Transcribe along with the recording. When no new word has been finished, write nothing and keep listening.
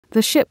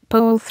the ship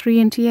Pol III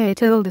in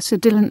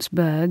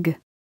Lützow.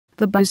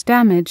 The bow was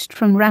damaged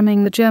from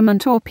ramming the German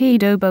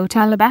torpedo boat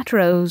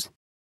Alabatros.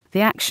 The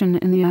action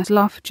in the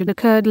Oslofjord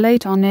occurred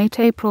late on 8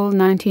 April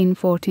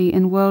 1940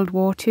 in World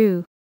War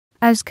II.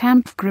 As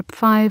Kampfgruppe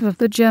 5 of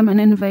the German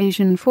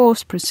invasion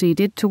force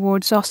proceeded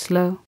towards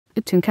Oslo,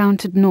 it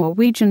encountered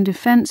Norwegian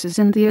defences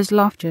in the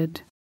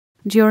Oslofjord.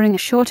 During a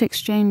short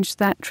exchange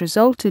that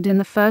resulted in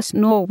the first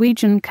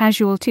Norwegian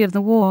casualty of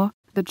the war,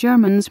 the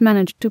Germans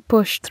managed to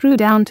push through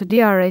down to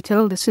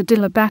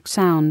Drøbak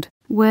Sound,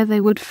 where they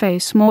would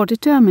face more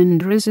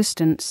determined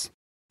resistance.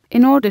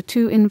 In order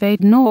to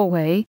invade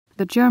Norway,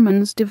 the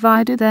Germans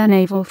divided their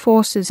naval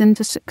forces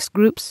into 6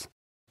 groups.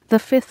 The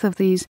fifth of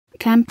these,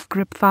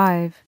 Kampfgruppe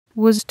 5,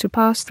 was to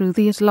pass through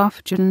the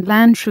Oslofjord and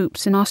land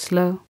troops in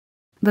Oslo.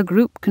 The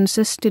group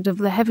consisted of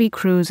the heavy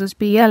cruisers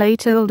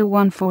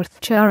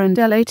BLA-1/4 and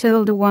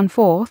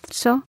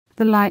LA-1/4,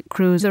 the light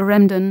cruiser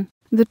Emden,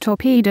 the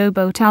torpedo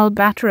boat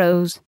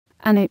Albatros,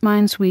 and 8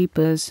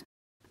 minesweepers.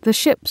 The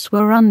ships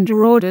were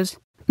under orders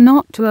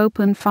not to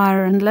open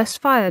fire unless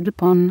fired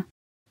upon.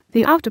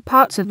 The outer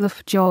parts of the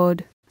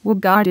fjord were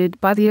guarded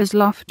by the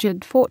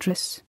Oslofjord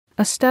fortress,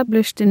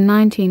 established in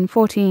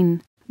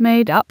 1914,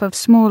 made up of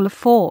smaller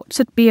forts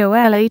at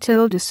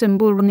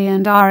Bola-Symbolrani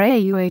and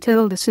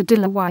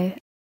Rau-Lützow.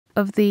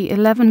 Of the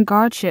 11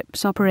 guard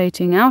ships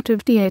operating out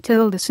of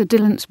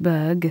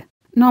Lützow,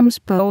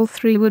 Pol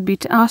III would be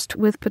tasked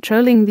with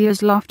patrolling the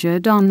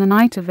Oslofjord on the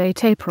night of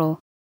 8 April.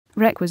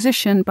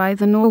 Requisitioned by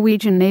the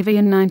Norwegian Navy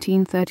in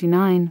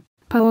 1939,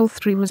 Pol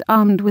III was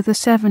armed with a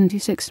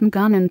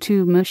 76-gun and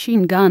 2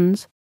 machine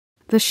guns.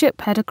 The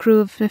ship had a crew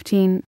of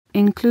 15,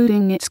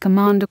 including its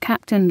commander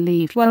Captain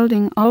Leif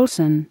Welding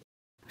Olsen.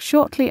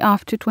 Shortly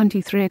after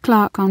 23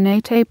 o'clock on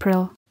 8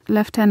 April,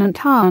 Lieutenant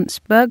Hans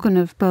Bergen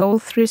of Pol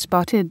III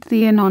spotted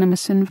the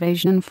anonymous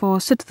invasion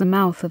force at the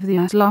mouth of the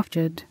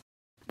Oslofjord.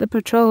 The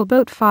patrol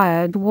boat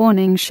fired a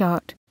warning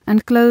shot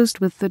and closed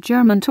with the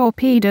German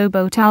torpedo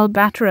boat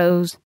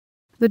Albatros.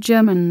 The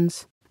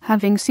Germans,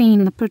 having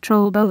seen the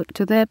patrol boat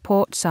to their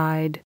port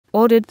side,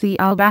 ordered the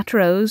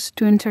Albatros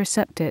to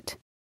intercept it.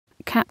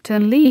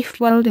 Captain Leif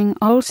Welding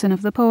Olsen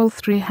of the Pol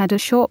III had a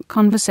short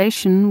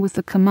conversation with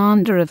the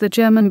commander of the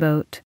German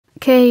boat,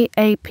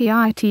 Kapitän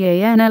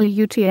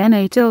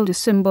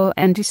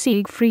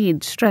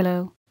Siegfried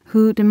Strello,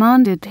 who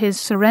demanded his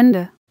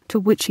surrender, to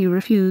which he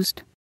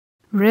refused.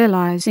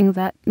 Realizing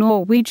that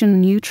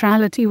Norwegian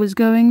neutrality was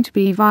going to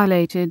be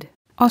violated,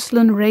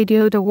 Oslo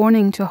radioed a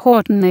warning to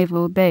Horten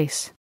Naval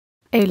Base.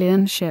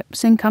 Alien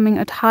ships incoming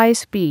at high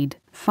speed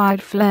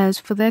fired flares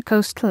for their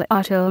coastal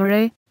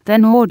artillery,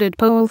 then ordered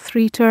Pol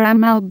III to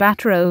ram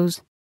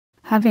Albatros.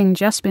 Having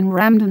just been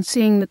rammed and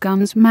seeing the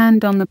guns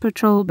manned on the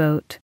patrol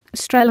boat,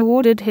 Strello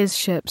ordered his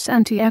ship's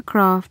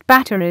anti-aircraft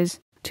batteries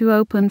to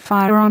open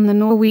fire on the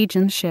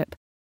Norwegian ship.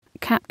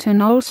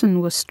 Captain Olsen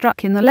was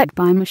struck in the leg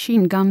by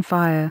machine gun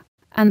fire,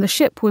 and the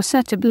ship was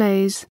set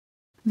ablaze.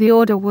 The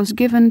order was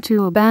given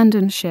to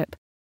abandon ship.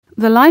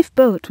 The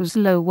lifeboat was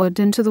lowered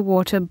into the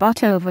water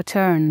but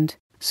overturned,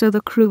 so the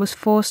crew was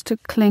forced to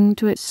cling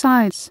to its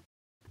sides.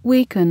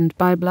 Weakened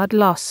by blood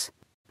loss,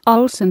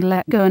 Olsen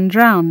let go and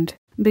drowned,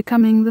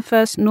 becoming the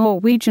first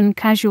Norwegian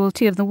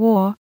casualty of the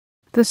war.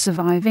 The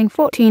surviving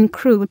 14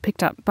 crew were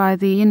picked up by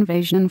the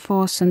invasion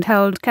force and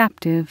held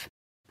captive.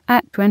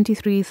 At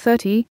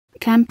 23:30,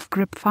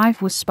 Kampfgruppe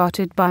 5 was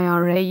spotted by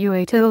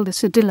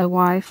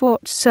Rau-Lützow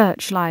fort's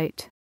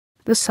searchlight.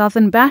 The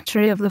southern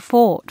battery of the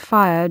fort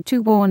fired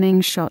 2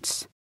 warning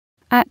shots.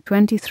 At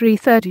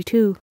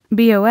 23:32,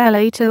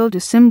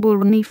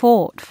 Bola-Symbolrani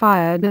fort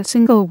fired a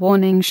single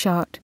warning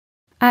shot.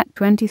 At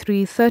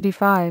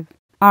 23:35,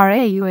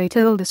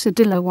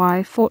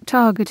 Rau-Lützow fort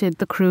targeted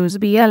the cruiser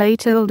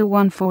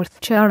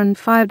BLA-1/4 and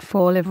fired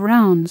 4 live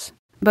rounds,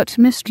 but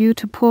missed due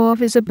to poor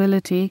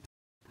visibility.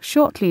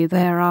 Shortly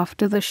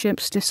thereafter the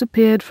ships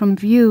disappeared from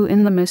view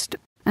in the mist,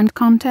 and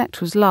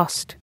contact was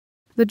lost.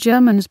 The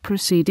Germans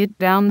proceeded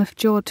down the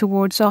fjord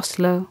towards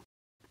Oslo.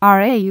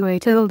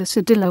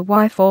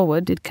 Rau-Lützow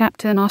forwarded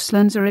Captain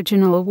Oslen's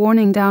original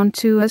warning down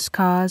to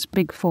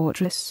Skarsbygg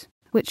fortress,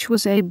 which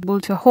was able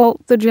to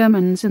halt the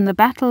Germans in the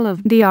Battle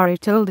of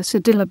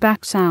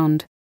Drøbak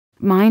Sound.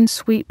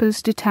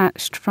 Minesweepers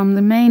detached from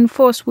the main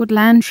force would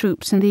land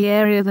troops in the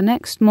area the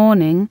next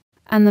morning,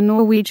 and the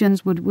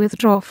Norwegians would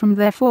withdraw from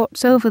their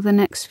forts over the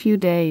next few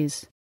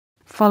days.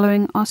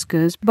 Following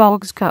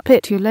Skarsbyg's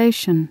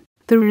capitulation,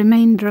 the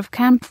remainder of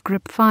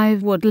Kampfgruppe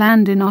 5 would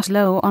land in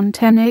Oslo on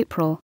 10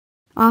 April.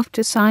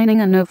 After signing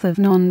an oath of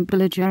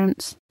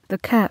non-belligerence, the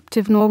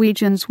captive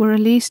Norwegians were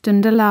released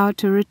and allowed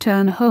to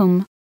return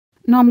home.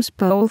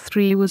 Pol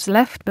III was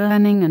left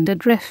burning and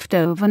adrift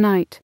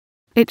overnight.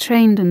 It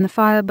rained and the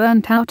fire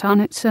burnt out on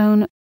its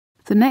own.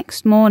 The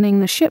next morning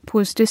the ship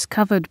was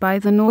discovered by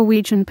the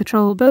Norwegian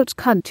patrol boat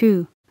Cud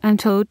II and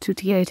towed to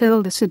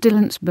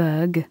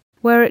Lützow,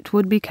 where it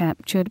would be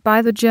captured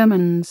by the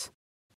Germans.